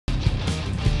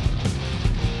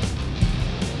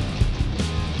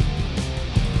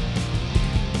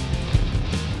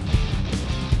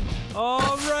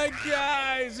Yo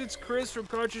guys, it's Chris from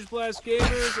Cartridge Blast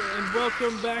Gamers, and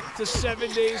welcome back to 7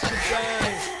 Days to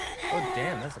Die. Oh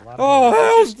damn, that's a lot of Oh,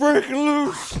 hell's breaking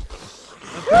loose!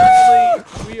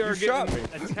 Apparently, we are getting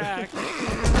attacked in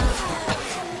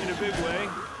a big way.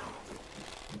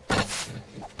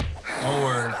 Don't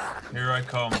worry, here I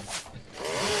come. What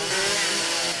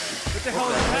the hell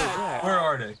is that? Where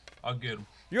are they? I'll get them.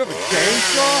 You have a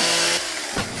chainsaw?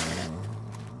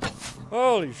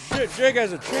 Holy shit, Jake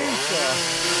has a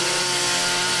chainsaw.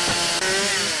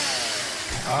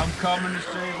 I'm coming to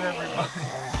save everybody.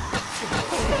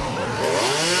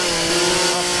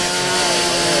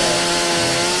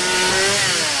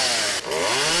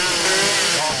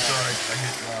 Oh, I'm sorry. I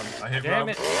hit Rob. I hit Damn Rob.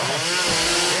 it. Damn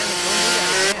it, don't do that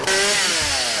again.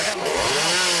 I got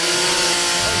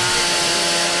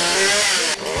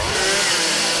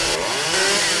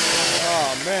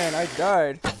Oh man, I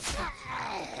died.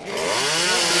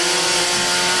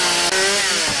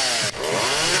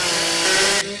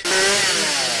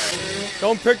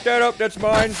 Don't pick that up, that's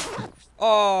mine.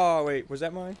 Oh, wait, was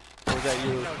that mine? Or was that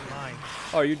you? That was mine.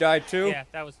 Oh, you died too? Yeah,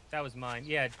 that was mine.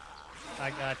 Yeah,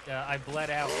 I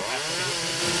bled out.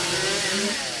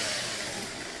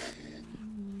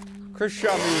 Chris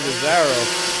shot me with his arrow.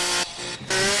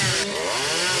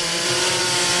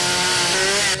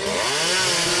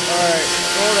 Alright,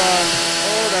 hold on.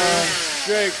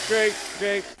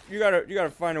 Jake, you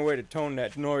gotta find a way to tone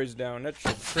that noise down. That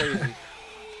shit's crazy.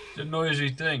 It's a noisy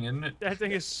thing, isn't it? That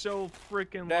thing is so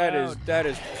freaking loud. That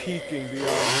is peaking beyond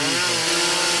reason.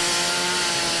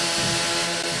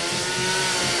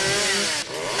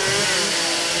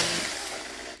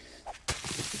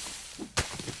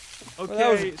 Okay,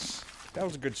 Well, that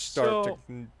was a good start so,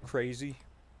 to crazy.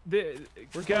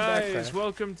 Guys,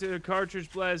 welcome to Cartridge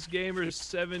Blast Gamers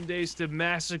 7 Days to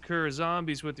Massacre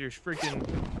Zombies with your freaking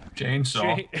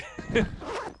Chainsaw.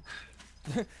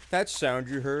 That sound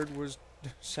you heard was the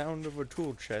sound of a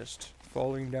tool chest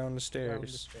falling down the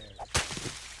stairs.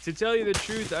 To tell you the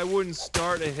truth, I wouldn't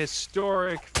start a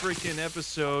historic freaking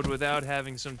episode without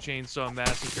having some Chainsaw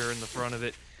Massacre in the front of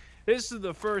it. This is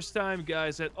the first time,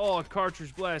 guys, that all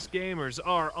Cartridge Blast Gamers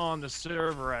are on the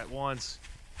server at once.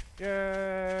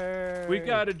 Yay! We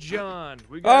got a John.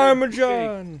 We got I'm a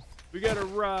John. Jake, we got a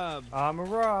Rob. I'm a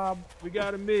Rob. We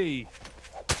got a me.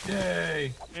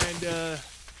 Yay! And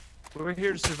we're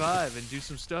here to survive and do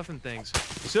some stuff and things.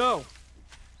 So,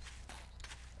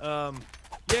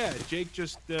 yeah, Jake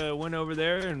just went over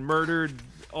there and murdered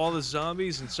all the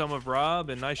zombies and some of Rob,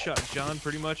 and I shot John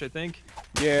pretty much, I think.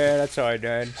 Yeah, that's how I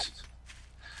died.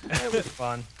 It was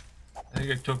fun. I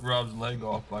think I took Rob's leg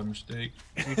off by mistake.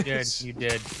 You did. You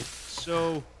did.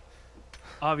 So,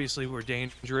 obviously, we're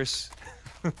dangerous.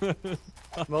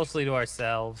 Mostly to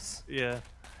ourselves. Yeah.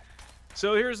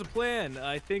 So here's the plan.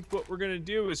 I think what we're gonna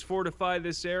do is fortify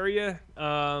this area.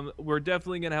 We're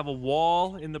definitely gonna have a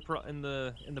wall in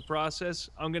the process.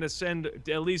 I'm gonna send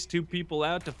at least 2 people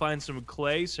out to find some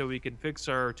clay so we can fix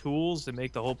our tools to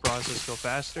make the whole process go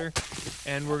faster.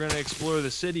 And we're gonna explore the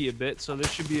city a bit. So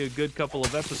this should be a good couple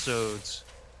of episodes.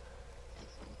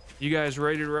 You guys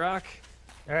ready to rock?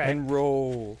 All right. And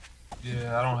roll.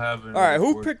 Yeah, I don't have it. Alright,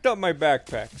 who picked up my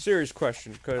backpack? Serious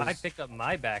question, cause I picked up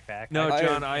my backpack. No,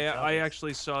 John, I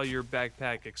actually saw your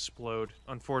backpack explode.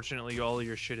 Unfortunately, all of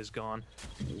your shit is gone.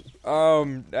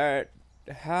 how?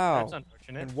 That's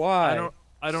unfortunate. And why?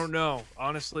 I don't know.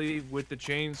 Honestly, with the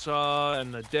chainsaw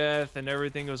and the death and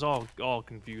everything, it was all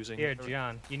confusing. Here,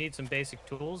 John, you need some basic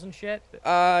tools and shit?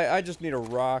 I just need a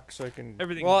rock so I can.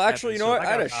 Everything Well, happens, actually, you know so what? I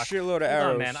I had got a rocks. shitload of Hold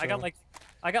arrows. on, man. So.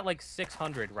 I got like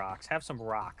 600 rocks. Have some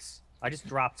rocks. I just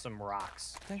dropped some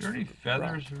rocks. Is there any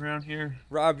feathers around here?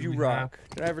 Rob, you rock.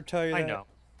 Did I ever tell you that? I know.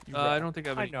 I don't think I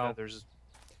have any know. feathers.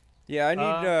 Yeah, I need.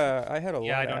 I had a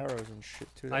yeah, lot of arrows and shit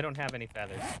too. I don't have any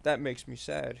feathers. That makes me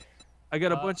sad. I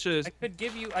got a bunch of. I could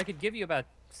give you about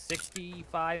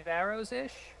 65 arrows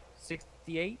ish.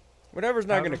 68. Whatever's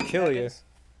not gonna kill you.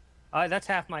 That's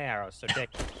half my arrows. So take.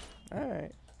 All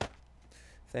right.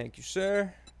 Thank you,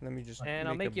 sir. Let me just. And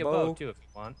I'll make a you a bow too if you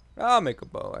want. I'll make a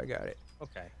bow. I got it.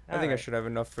 Okay. I think I should have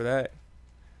enough for that.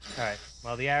 All right.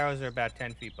 Well, the arrows are about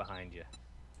 10 feet behind you.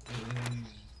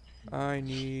 I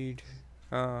need.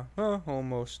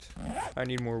 Almost. I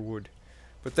need more wood.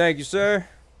 But thank you, sir.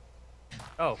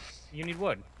 Oh, you need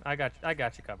wood. I got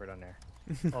you covered on there.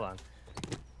 Hold on.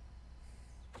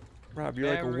 Rob, you're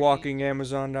like a walking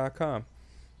Amazon.com.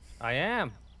 I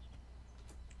am.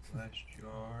 Flash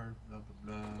jar, blah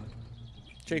blah blah.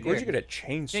 Jake, where'd you get a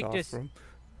chainsaw from?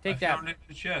 Take I that. found it in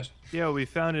the chest. Yeah, we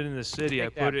found it in the city. Take I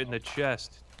put that. it in the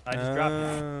chest. I just dropped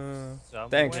it.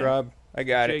 Thanks, Somewhere. Rob. I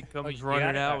got Jake it. comes you got running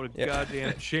it out back. with a Yeah.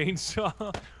 goddamn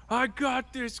chainsaw. I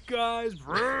got this, guys.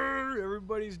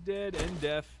 Everybody's dead and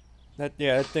deaf.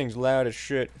 That thing's loud as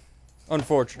shit.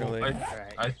 Unfortunately. Well,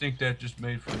 Right. I think that just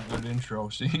made for a good intro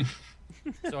scene.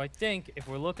 So I think if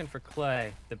we're looking for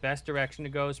clay, the best direction to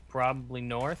go is probably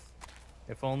north.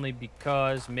 If only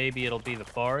because maybe it'll be the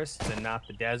forests and not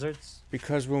the deserts.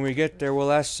 Because when we get there,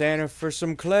 we'll ask Santa for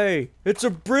some clay. It's a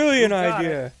brilliant You got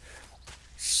idea.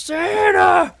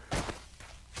 Santa!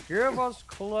 Give us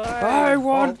clay. I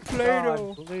want Oh,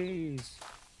 Play-Doh. God, please.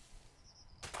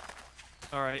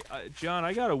 All right, John,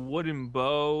 I got a wooden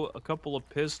bow, a couple of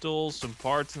pistols, some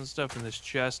parts and stuff in this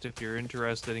chest if you're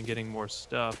interested in getting more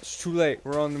stuff. It's too late.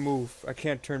 We're on the move. I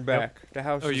can't turn back. The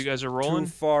house Oh, is you guys are rolling?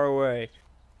 too far away.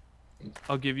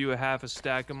 I'll give you a half a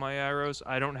stack of my arrows.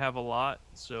 I don't have a lot,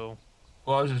 so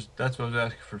Well, that's what I was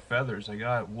asking for feathers. I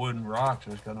got wood and rocks.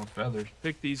 I just got no feathers.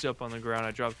 pick these up on the ground.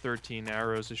 I dropped 13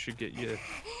 arrows. This should get you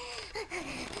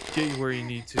where you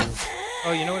need to.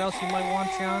 Oh, you know what else you might want,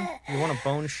 John? You want a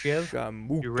bone shiv?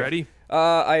 Shamuka. You ready?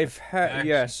 I've had Axe,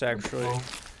 yes, actually. bow, 'Cause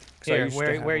I Here, used to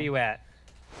where have are one. you at?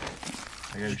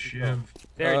 I got a shiv,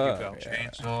 There you Uh, go. yeah.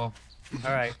 chainsaw. All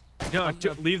right, No, I'm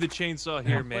gonna- leave the chainsaw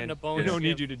here, I'm putting man. a bone We don't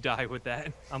need shiv. you to die with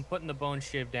that. I'm putting the bone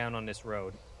shiv down on this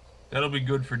road. That'll be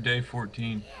good for day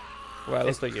 14. Well, it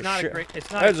looks It's like you not a shit. great. It's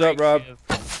not Heads a up, great Rob. shiv.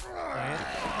 Oh,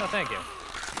 yeah? No, thank you.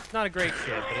 It's not a great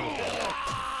shiv, but it'll do.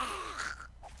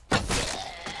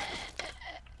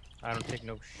 I don't take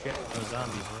no shit from no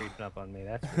zombies creeping up on me.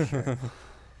 That's for sure.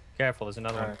 Careful, there's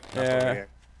another one. Alright. up over Yeah. here.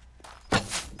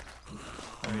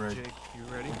 I'm ready. Jake, you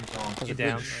ready? That's a Get good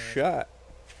down. shot.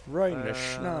 Right in the My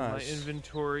schnoz.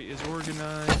 inventory is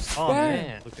organized. Oh Bang.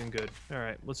 man, Looking good. All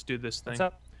right, let's do this thing. what's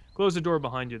up? Close the door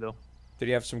behind you, though. Did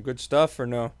he have some good stuff or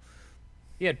no?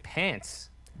 He had pants.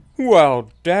 Wow,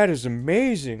 that is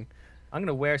amazing. I'm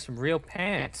gonna wear some real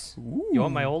pants. Ooh. You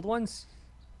want my old ones?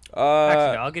 Actually, no,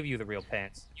 Uh, I'll give you the real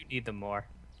pants. You need them more.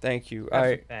 thank you. Have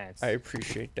some pants. I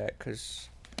appreciate that because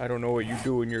I don't know what you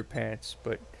do in your pants,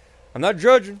 but I'm not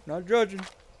judging. Not judging.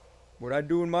 What I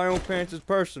do in my own pants is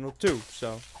personal too.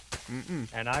 So,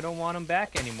 And I don't want them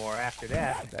back anymore after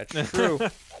that. that's true.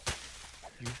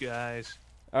 You guys.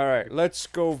 All right, let's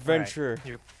go venture.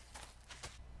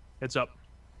 Heads up.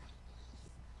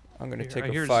 I'm gonna Here, take I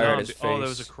a hear fire at zombie. his face. Oh, that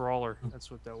was a crawler. That's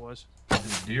what that was.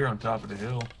 There's a deer on top of the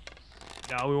hill.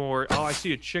 Now we won't worry. Oh, I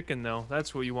see a chicken though.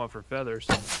 That's what you want for feathers.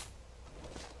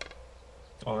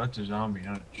 Oh, that's a zombie,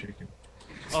 not a chicken.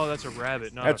 Oh, that's a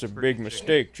rabbit. Not That's a freaking big chicken.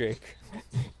 mistake, Jake.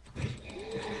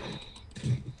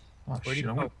 Oh Where'd he shit,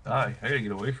 I'm gonna die. I gotta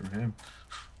get away from him.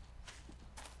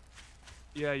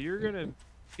 Yeah, you're gonna. You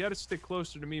gotta stick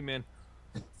closer to me, man.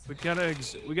 We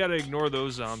gotta ignore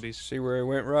those zombies. See where he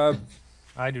went, Rob?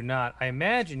 I do not. I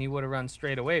imagine he would have run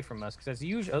straight away from us, because as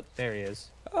usual. Oh, there he is.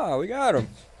 Oh, we got him.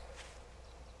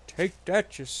 Take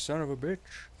that, you son of a bitch.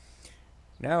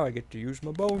 Now I get to use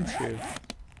my bone shiv.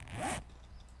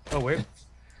 Oh, where?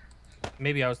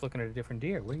 Maybe I was looking at a different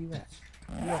deer. Where you at?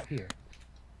 You up here?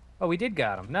 Oh, we did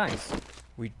got him. Nice.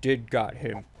 We did got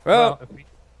him. Well, if we-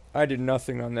 I did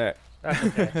nothing on that. that's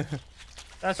okay.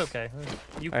 That's okay.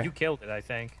 You Hey. you killed it, I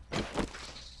think.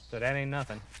 So that ain't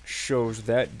nothing. Shows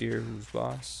that deer who's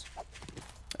boss.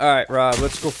 Alright, Rob,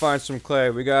 let's go find some clay.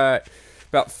 We got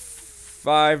about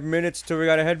 5 minutes till we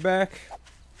gotta head back.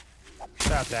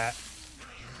 Stop that.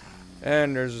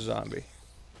 And there's a zombie.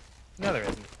 No, there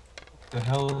isn't. The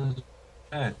hell is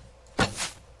that?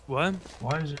 What?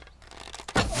 Why is it?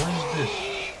 What is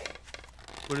this?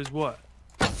 What is what?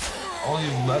 All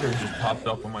these letters just popped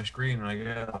up on my screen and I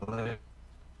got like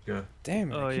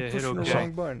Damn it, Oh, I keep yeah, hit pushing the OK.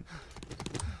 wrong button.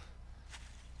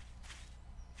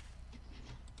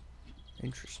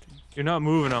 Interesting. You're not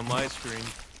moving on my screen.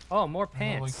 Oh, more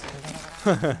pants.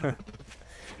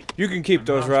 You can keep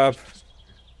those, Rob.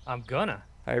 I'm gonna.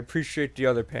 I appreciate the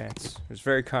other pants. It was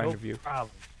very kind No of you. problem.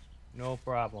 No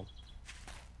problem.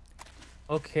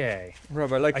 Okay.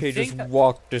 Rob, I like I how you just think I-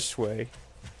 walked this way.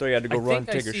 Thought you had to go I run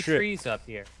think and take I a see shit. trees up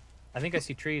here. I think I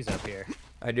see trees up here.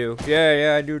 I do.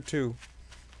 Yeah, I do too.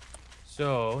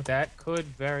 So that could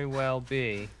very well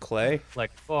be Clay?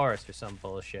 like forest or some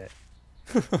bullshit.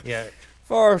 Yeah.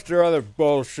 Forest or other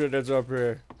bullshit that's up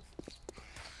here.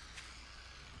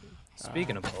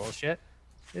 Speaking of bullshit,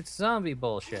 it's zombie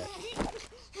bullshit.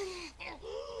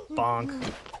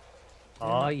 Bonk.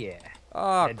 Oh yeah.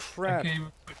 Ah, Dead. I crap. can't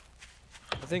even,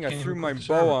 I think I can't threw even my put the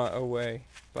bow server. away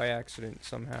by accident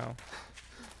somehow.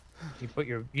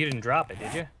 You didn't drop it,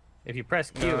 did you? If you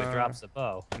press Q, No. it drops the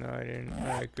bow. No, I didn't.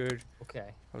 Alright, good. Okay.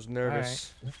 I was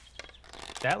nervous.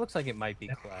 That looks like it might be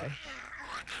clay.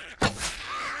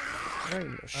 Right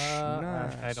in the I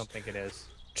schnoz. don't think it is.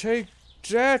 Take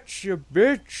that, you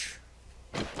bitch.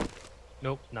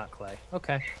 Nope, not clay.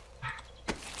 Okay.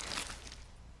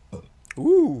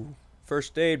 Ooh,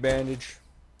 first aid bandage.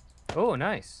 Oh,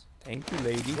 nice. Thank you,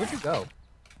 lady. Where'd you go?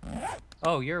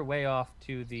 Oh, you're way off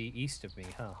to the east of me,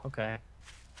 huh? Okay.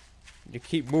 You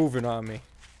keep moving on me.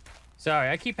 Sorry,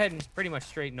 I keep heading pretty much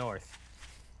straight north.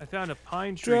 I found a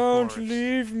pine tree Don't forest.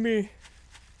 leave me.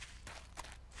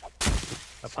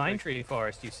 A pine tree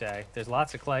forest, you say? There's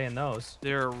lots of clay in those.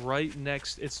 They're right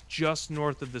next. It's just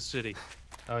north of the city.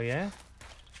 Oh, yeah?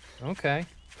 Okay.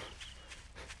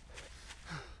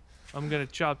 I'm gonna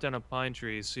chop down a pine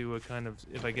tree, see what kind of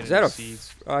if I get Is that any a?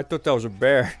 seeds. Oh, I thought that was a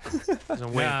bear.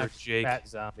 I'm waiting Nah, for Jake. fat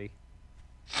zombie.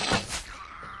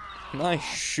 Nice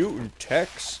shooting,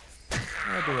 Tex.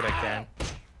 I'll do what I can.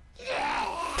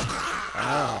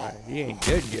 Ah, he ain't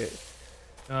dead yet.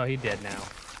 Oh, he dead now.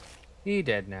 He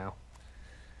dead now.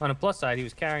 On the plus side, he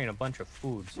was carrying a bunch of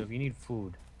food, so if you need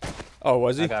food, Oh,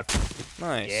 was he? I got food.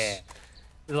 Nice. Yeah. It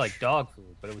was like dog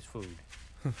food, but it was food.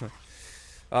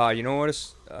 You know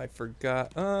what? I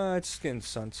forgot. It's getting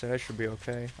sunset. I should be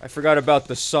okay. I forgot about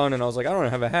the sun, and I was like, I don't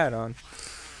have a hat on.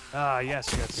 Ah,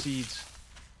 yes, I got seeds.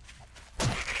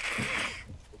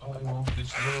 I want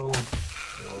this load.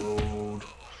 Load.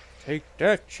 Take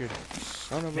that, you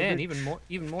son of a Man, bitch.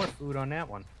 even more food on that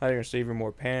one. I was gonna say even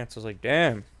more pants. I was like,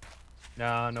 damn,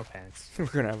 No pants. we're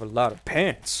gonna have a lot of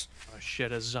pants. Oh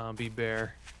shit, a zombie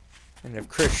bear. And if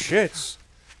Chris shits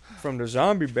from the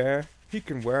zombie bear, he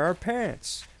can wear our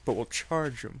pants. But we'll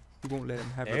charge him. We won't let him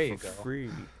have There it you for go. free.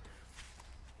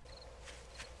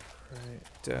 Right.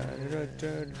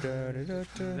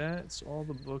 Da-da-da-da-da-da-da. That's all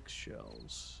the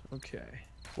bookshelves. Okay.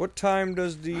 What time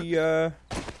does the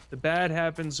The bad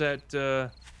happens at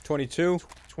 22?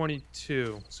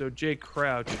 22. So Jake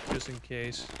crouch just in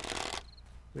case.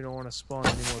 We don't want to spawn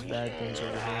any more bad things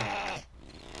over here.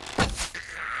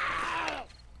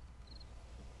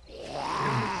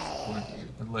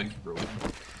 My leg's broken.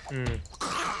 Hmm.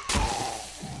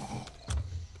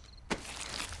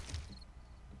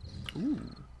 Ooh.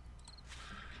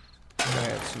 I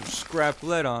had some scrap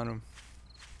lead on him.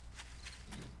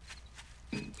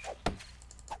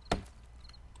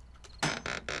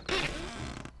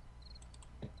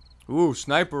 Ooh,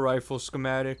 sniper rifle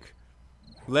schematic.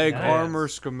 Leg Nice. armor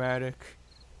schematic.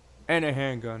 And a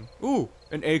handgun. Ooh,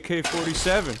 an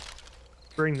AK-47.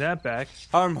 Bring that back.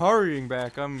 I'm hurrying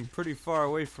back. I'm pretty far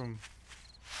away from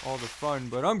all the fun,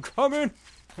 but I'm coming,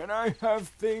 and I have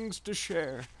things to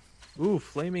share. Ooh,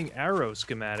 flaming arrow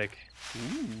schematic.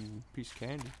 Ooh, piece of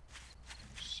candy.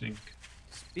 Sink.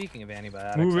 Speaking of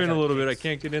antibiotics, Move I in a got little bit. I Jake's-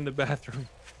 can't get in the bathroom.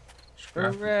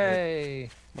 Scrap it. Hooray!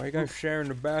 Why you guys sharing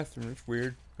the bathroom? It's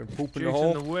weird. Gonna poop in the Jake's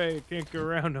hole. in the way. I can't go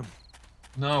around him.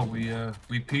 No,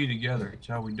 we pee together. It's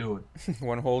how we do it.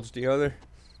 One holds the other.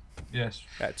 Yes.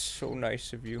 That's so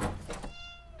nice of you.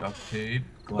 Duct tape.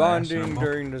 Glass. Bonding and a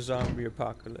during the zombie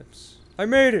apocalypse. I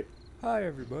made it. Hi,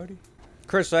 everybody.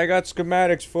 Chris, I got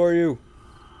schematics for you.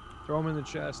 Throw him in the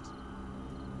chest.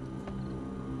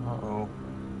 Uh-oh.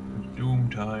 It's doom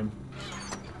time.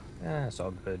 Ah, it's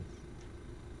all good.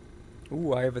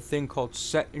 Ooh, I have a thing called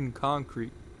set in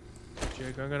concrete.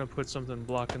 Jake, I'm gonna put something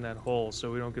blocking that hole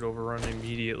so we don't get overrun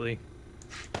immediately.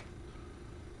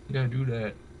 Yeah, do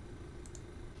that.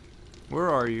 Where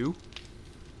are you?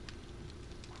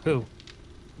 Who?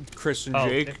 Chris and Oh,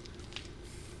 Jake.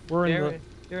 We're in They're, the.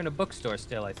 they're in a bookstore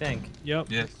still, I think. Yep.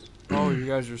 Yes. Oh, you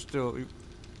guys are still. Ooh.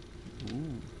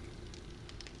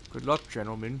 Good luck,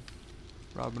 gentlemen.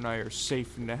 Rob and I are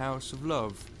safe in the house of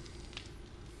love.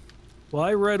 Well,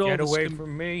 I read all Get the away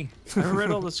from me. I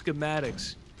read all the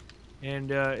schematics, and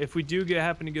if we do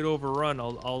happen to get overrun,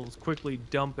 I'll quickly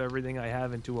dump everything I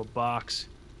have into a box.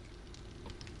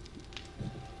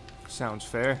 Sounds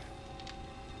fair.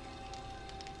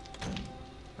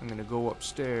 I'm gonna go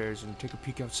upstairs and take a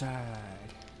peek outside.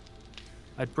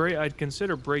 I'd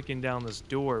consider breaking down this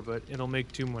door, but it'll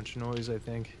make too much noise, I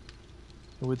think.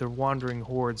 And with the wandering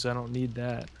hordes, I don't need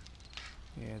that.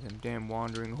 Yeah, them damn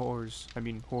wandering hordes. I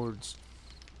mean, hordes.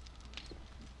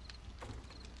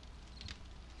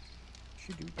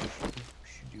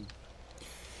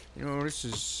 You know, this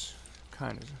is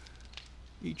kind of.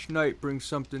 Each night brings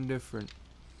something different.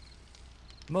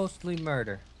 Mostly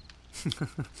murder.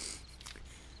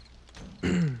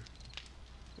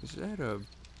 Is that a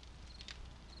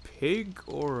pig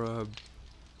or a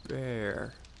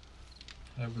bear?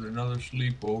 Having another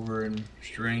sleepover in a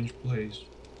strange place.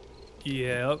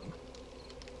 Yep.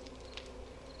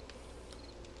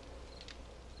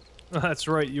 That's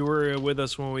right. You were with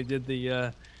us when we did the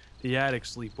attic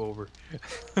sleepover.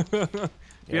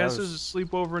 Yeah, Yes, there's a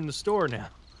sleepover in the store now.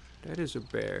 that is a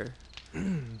bear.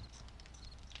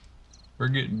 We're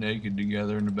getting naked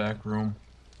together in the back room.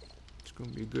 It's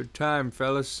gonna be a good time,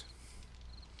 fellas.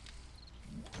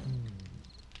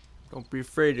 Don't be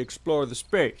afraid to explore the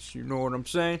space. You know what I'm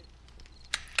saying?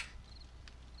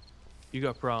 You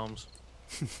got problems.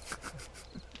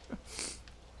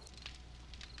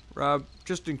 Rob,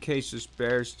 just in case this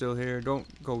bear's still here, don't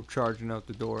go charging out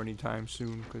the door anytime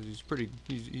soon, because he's pretty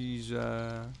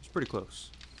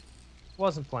close.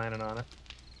 Wasn't planning on it.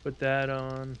 Put that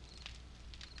on.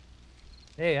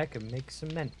 Hey, I can make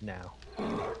cement now.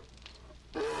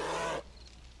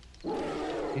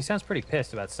 He sounds pretty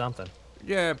pissed about something.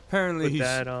 Yeah, apparently Put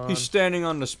that on. he's standing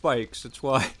on the spikes. That's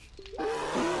why.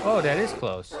 Oh, that is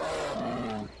close.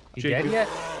 You Jake, dead you yet?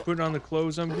 Put on the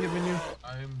clothes I'm giving you.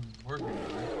 I'm working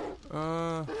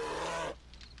on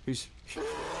it.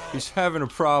 He's having a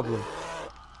problem.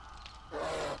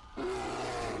 Did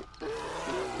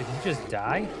he just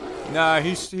die? Nah,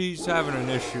 he's having an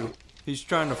issue. He's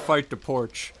trying to fight the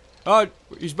porch. Oh,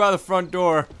 he's by the front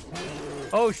door.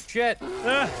 Oh shit! You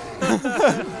guys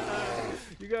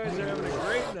are having a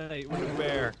great night with the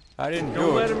bear. I didn't Don't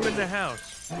do let it. him in the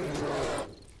house.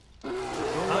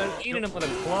 I'm eating him with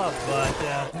a club, but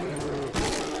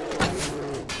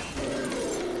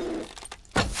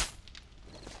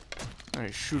I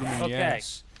shoot him in the okay.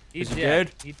 ass. He's Is he dead.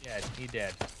 dead? He's dead. He's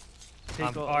dead. Take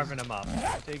I'm all- carving him up.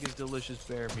 Take his delicious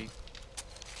bear meat.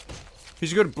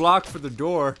 He's a good block for the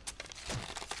door.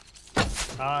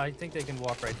 I think they can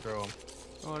walk right through him.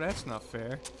 Oh, that's not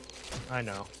fair. I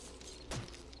know.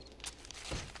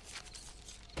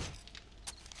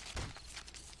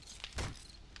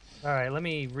 All right, let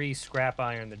me re-scrap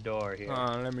iron the door here.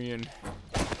 Let me in.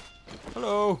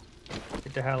 Hello.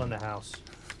 Get the hell in the house.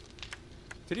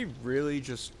 Did he really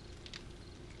just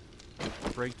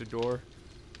break the door?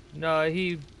 No,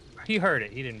 he heard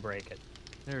it. He didn't break it.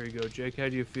 There you go, Jake. How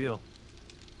do you feel?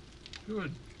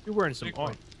 Good. You're wearing some Think oil.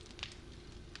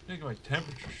 I think my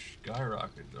temperature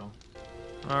skyrocketed though.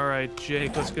 All right,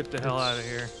 Jake. Let's get the hell out of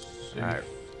here. Safe. Alright.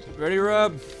 Ready,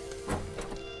 Rob?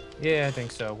 Yeah, I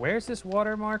think so. Where's this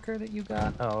water marker that you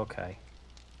got? Oh, okay.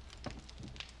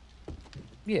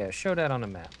 Yeah, show that on the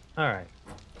map. All right.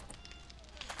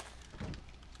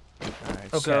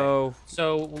 Alright, Okay.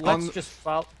 so Let's just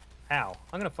follow. How?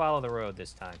 I'm gonna follow the road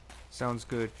this time. sounds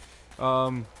good.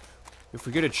 If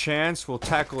we get a chance, we'll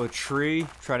tackle a tree,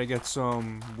 try to get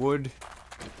some wood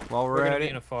while We're we're gonna at be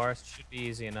it. in a forest. Should be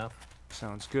easy enough.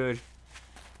 Sounds good.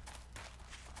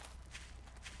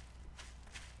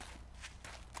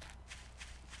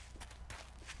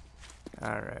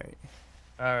 Alright.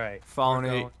 All right. Following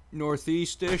we're it going-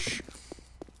 northeast-ish.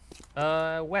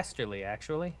 Westerly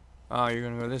actually. Oh, you're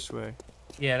gonna go this way.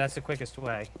 Yeah, that's the quickest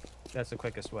way. That's the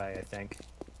quickest way, I think.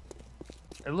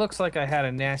 It looks like I had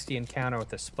a nasty encounter with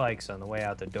the spikes on the way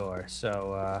out the door,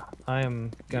 so I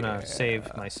am gonna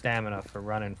save my stamina for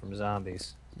running from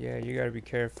zombies. Yeah, you gotta be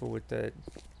careful with that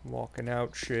walking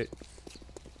out shit.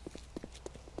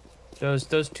 Those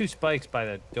two spikes by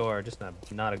the door are just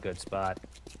not a good spot.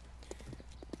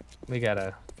 We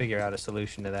gotta figure out a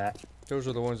solution to that. Those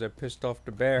are the ones that pissed off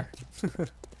the bear.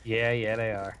 Yeah,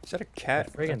 they are. Is that a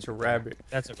cat? Friggin' That's a rabbit.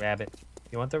 That's a rabbit.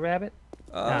 You want the rabbit?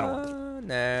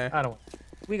 Nah. I don't.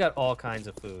 We got all kinds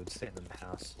of food sitting in the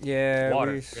house. Yeah,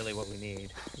 Water's really what we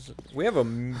need. we have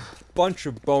a bunch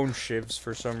of bone shivs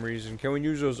for some reason. Can we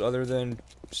use those other than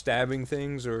stabbing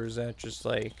things, or is that just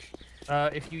like...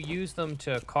 If you use them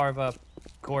to carve up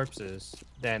corpses,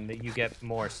 then you get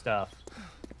more stuff.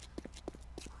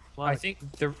 I think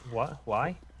the what?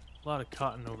 Why? A lot of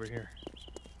cotton over here.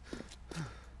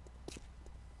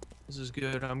 This is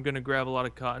good. I'm gonna grab a lot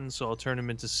of cotton, so I'll turn them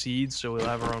into seeds, so we'll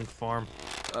have our own farm.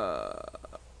 Got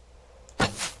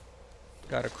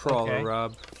a crawler, Okay.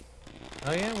 Rob.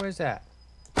 Oh yeah, where's that?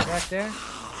 Right there?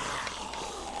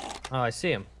 Oh, I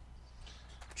see him.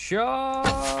 Charge!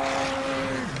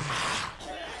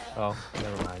 Oh,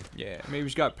 never mind. Yeah, maybe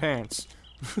he's got pants.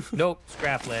 Nope,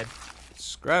 scrap lead.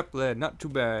 Scrap lead, not too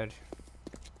bad.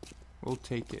 We'll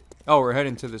take it. Oh, we're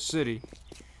heading to the city.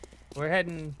 We're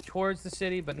heading towards the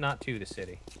city, but not to the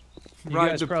city. You Ride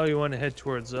guys the- probably want to head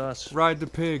towards us. Ride the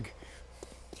pig.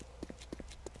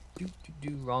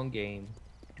 Wrong game.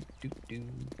 Do.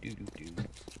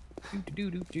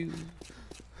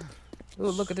 Oh,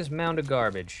 look at this mound of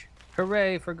garbage.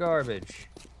 Hooray for garbage.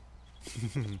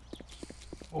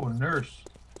 Oh, nurse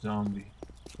zombie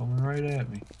coming right at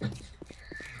me.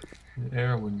 The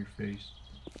arrow in your face.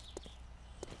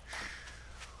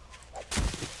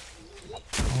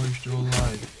 Oh, you're still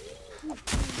alive.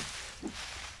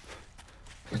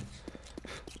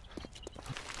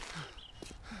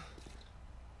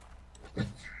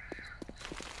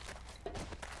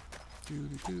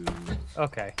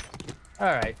 Okay.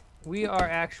 Alright. We are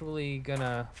actually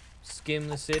gonna skim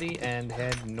the city and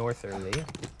head northerly.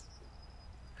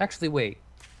 Actually, wait.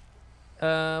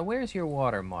 Where's your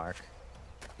water mark?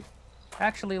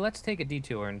 Actually, let's take a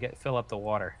detour and fill up the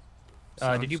water.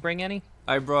 Did you bring any?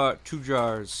 I brought 2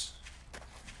 jars.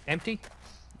 Empty?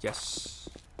 Yes.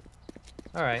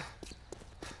 All right.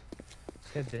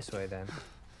 Let's head this way then.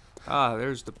 Ah,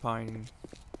 there's the pine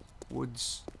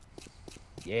woods.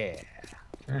 Yeah.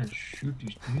 Trying to shoot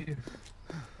these deer.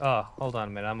 Oh, hold on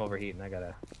a minute. I'm overheating. I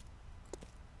gotta.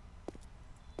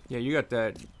 Yeah, you got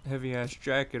that heavy ass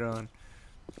jacket on.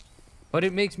 But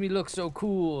it makes me look so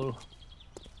cool.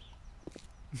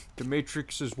 The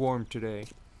Matrix is warm today.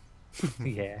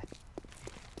 Yeah.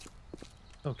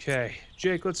 Okay,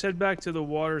 Jake, let's head back to the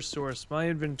water source. My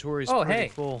inventory's Oh, pretty hey.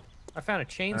 full. I found a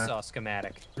chainsaw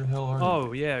schematic. Where the hell are you?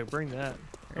 Oh, yeah, bring that.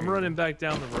 I'm running back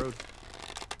down the road.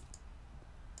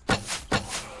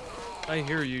 I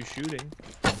hear you shooting.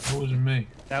 That wasn't me.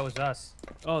 That was us.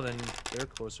 Oh, then they're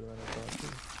closer than I thought,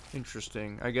 too.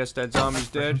 Interesting. I guess that zombie's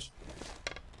dead.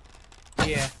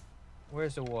 Yeah.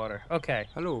 Where's the water? Okay.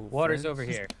 Hello. Water's friends. over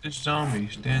here. This zombie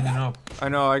standing up. I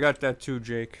know, I got that too,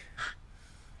 Jake.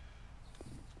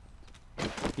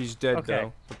 He's dead Okay.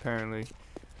 though, apparently.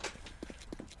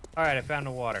 All right, I found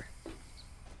the water.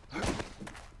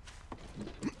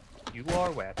 You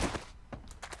are wet.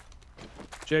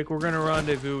 Jake, we're gonna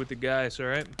rendezvous with the guys,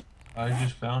 alright? I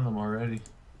just found them already.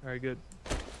 Alright, good.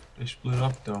 They split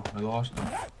up though. I lost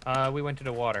them. We went to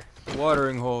the water.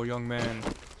 Watering hole, young man.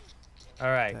 All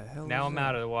right. The hell Now is I'm that?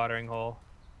 out of the watering hole.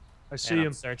 I see and I'm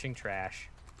him searching trash.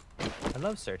 I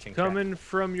love searching trash. coming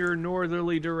from your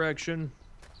northerly direction.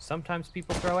 Sometimes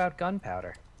people throw out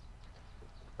gunpowder.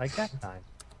 Like that time.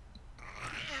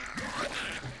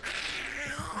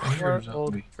 I hear Or a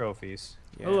old zombie. trophies.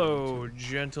 Yeah, Hello,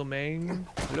 gentleman.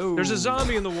 Hello. There's a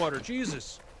zombie in the water.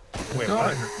 Jesus. Wait, Oh, I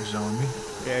what? heard the zombie.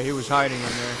 Yeah, he was hiding in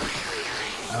there.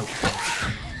 Ouch.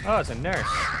 Oh, it's a nurse.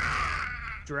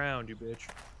 Drowned, you bitch.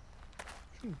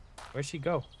 Where'd she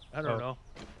go? I don't Oh.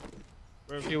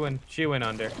 know. She went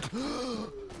under.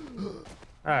 All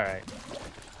right.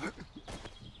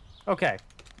 Okay.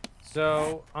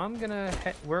 So I'm gonna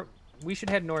we should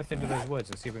head north into those woods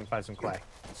and see if we can find some clay.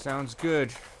 Sounds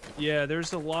good. Yeah,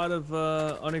 there's a lot of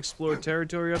unexplored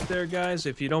territory up there, guys.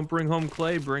 If you don't bring home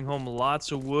clay, bring home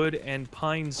lots of wood and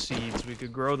pine seeds. We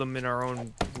could grow them in our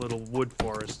own little wood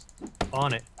forest.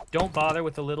 On it. Don't bother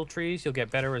with the little trees. You'll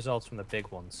get better results from the big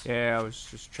ones. Yeah, I was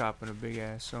just chopping a big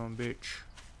ass son of a bitch.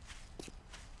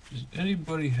 Does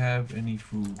anybody have any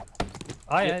food?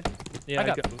 Yeah, I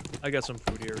got I got some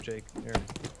food here, Jake. Here.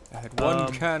 I had one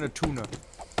Um, can of tuna.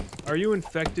 Are you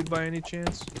infected by any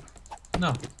chance?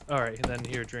 No. All right, then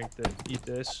here, eat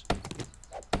this.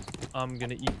 I'm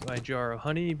gonna eat my jar of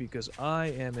honey because I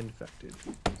am infected.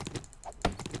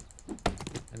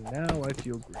 And now I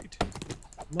feel great.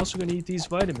 I'm also gonna eat these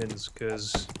vitamins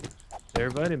because they're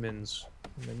vitamins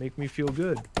and they make me feel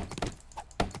good.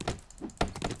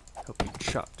 Help me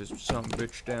chop this son of a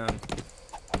bitch down.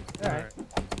 All right.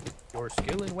 Your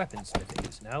skill in weaponsmithing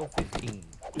is now 15.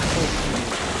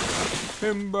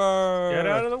 Timber! Get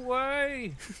out of the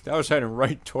way! That was heading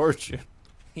right towards you.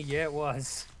 Yeah, it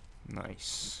was.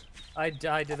 Nice. I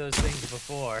died to those things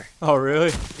before. Oh,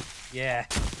 really? Yeah.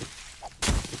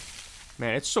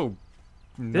 Man, it's so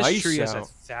This nice tree has out.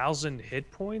 1,000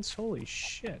 hit points. Holy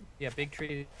shit! Yeah, big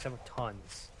trees have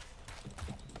tons.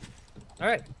 All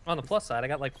right. On the plus side, I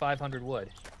got like 500 wood.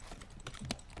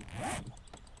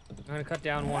 I'm gonna cut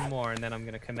down one more, and then I'm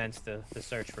gonna commence the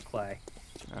search for clay.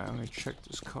 Let me check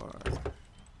this car.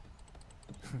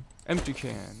 Empty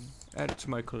can. Add it to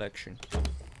my collection.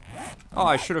 Oh,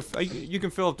 I should have. You can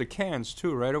fill up the cans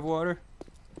too, right, of water?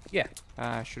 Yeah.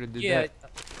 I should have did Yeah. that.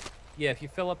 Yeah, if you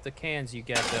fill up the cans, you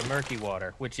get the murky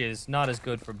water, which is not as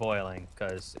good for boiling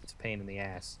because it's a pain in the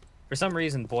ass. For some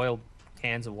reason, boiled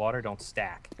cans of water don't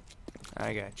stack.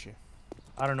 I got you.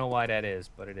 I don't know why that is,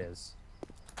 but it is.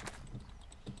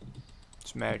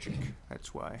 It's magic.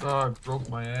 That's why. Oh, I broke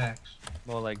my axe.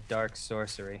 More like dark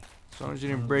sorcery. As long as you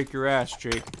didn't break your ass,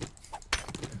 Jake.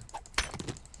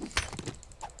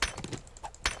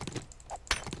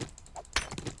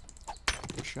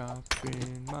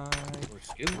 Chopping my Your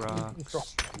skill rocks.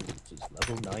 is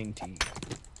level 19.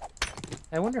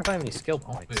 I wonder if I have any skill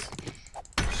Oh, points.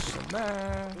 bitch.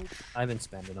 Smash. I've been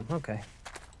spending them. Okay.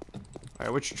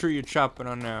 Alright, which tree you chopping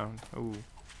on now? Ooh.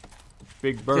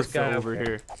 Big guy Bertha over over there.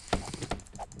 here.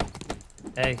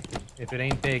 Hey, if it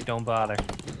ain't big, don't bother.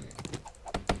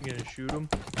 You gonna shoot him?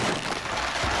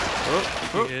 Oh,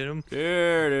 You oh, hit him?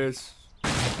 there it is.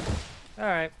 All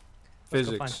right. Let's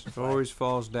go find Physics. some It clay. always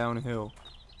falls downhill.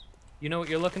 You know what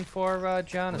you're looking for,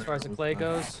 John, as far as the clay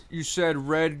goes? You said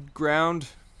red ground?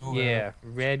 Oh, Yeah,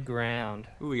 red ground.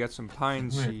 Ooh, we got some pine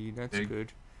Come here, seed. That's pig.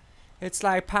 good. It's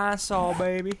like pine sol,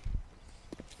 baby.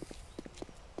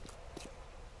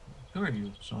 Come here,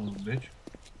 you son of a bitch.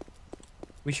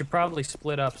 We should probably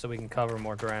split up so we can cover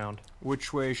more ground.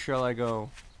 Which way shall I go?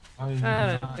 Why is it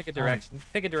not Pick a time? direction.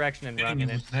 Pick a direction and run in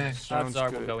Getting it. was next. Sounds Odds are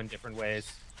we'll good. go in different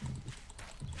ways.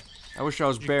 I wish I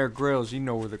was Bear Grylls. You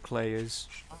know where the clay is.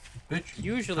 Bitch,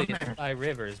 Usually come it's here. by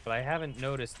rivers, but I haven't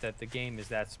noticed that the game is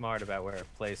that smart about where it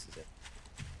places it.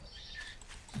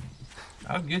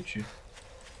 I'll get you.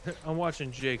 I'm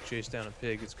watching Jake chase down a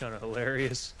pig. It's kind of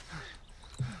hilarious.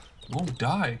 You won't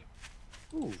die.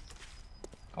 Ooh.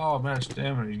 Oh, man,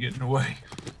 stamina. You're getting away.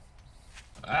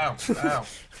 Ow, ow.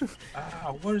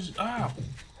 Ow, what is... Ow.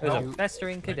 There's Help. a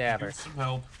festering I can cadaver. use some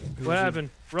help. What happened?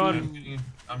 Run.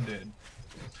 I'm dead.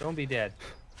 Don't be dead.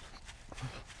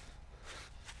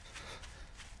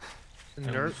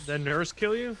 The nurse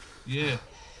kill you? Yeah.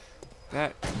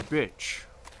 That bitch.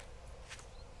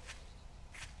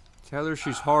 Tell her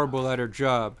she's horrible at her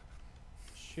job.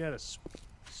 She had a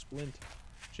splint.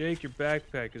 Jake, your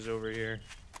backpack is over here.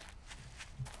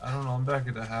 I don't know. I'm back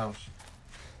at the house.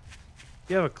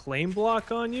 You have a claim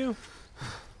block on you?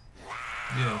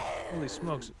 Yeah. Holy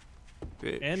smokes.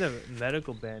 Bitch. And a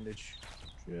medical bandage.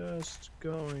 Just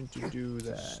going to do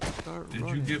that. Start Did you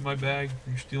running. get my bag?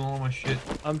 You're stealing all my shit.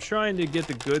 I'm trying to get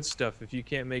the good stuff if you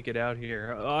can't make it out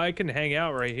here. I can hang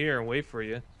out right here and wait for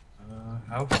you.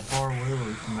 How far away were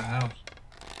we from the house?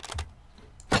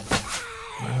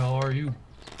 Where the hell are you?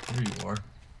 There you are.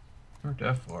 Not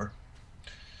that far.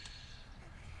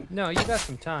 No, you got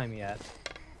some time yet.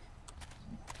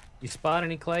 You spot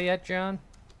any clay yet, John?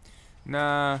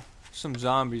 Nah, some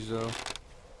zombies though.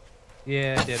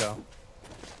 Yeah, ditto.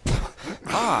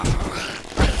 Ah,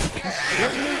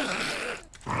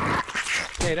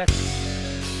 Hey, that's